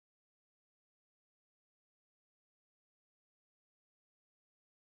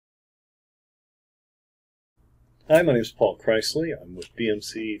Hi, my name is Paul Kreisley. I'm with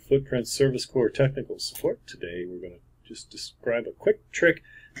BMC Footprints Service Corps Technical Support. Today we're going to just describe a quick trick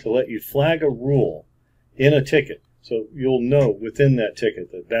to let you flag a rule in a ticket. So you'll know within that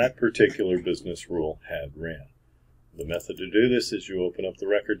ticket that that particular business rule had ran. The method to do this is you open up the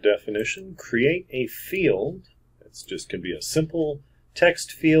record definition, create a field. It's just can be a simple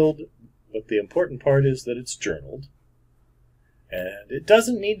text field, but the important part is that it's journaled. And it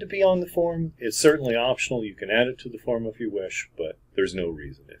doesn't need to be on the form. It's certainly optional. You can add it to the form if you wish, but there's no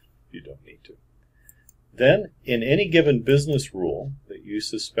reason if you don't need to. Then, in any given business rule that you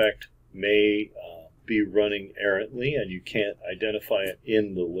suspect may be running errantly and you can't identify it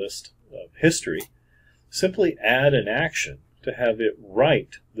in the list of history, simply add an action to have it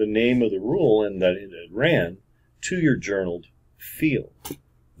write the name of the rule and that it ran to your journaled field.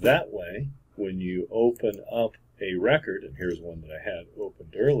 That way, when you open up a record, and here's one that I had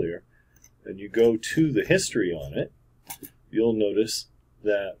opened earlier, and you go to the history on it, you'll notice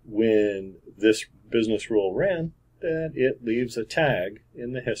that when this business rule ran, that it leaves a tag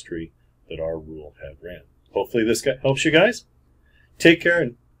in the history that our rule had ran. Hopefully this helps you guys. Take care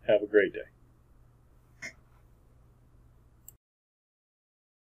and have a great day.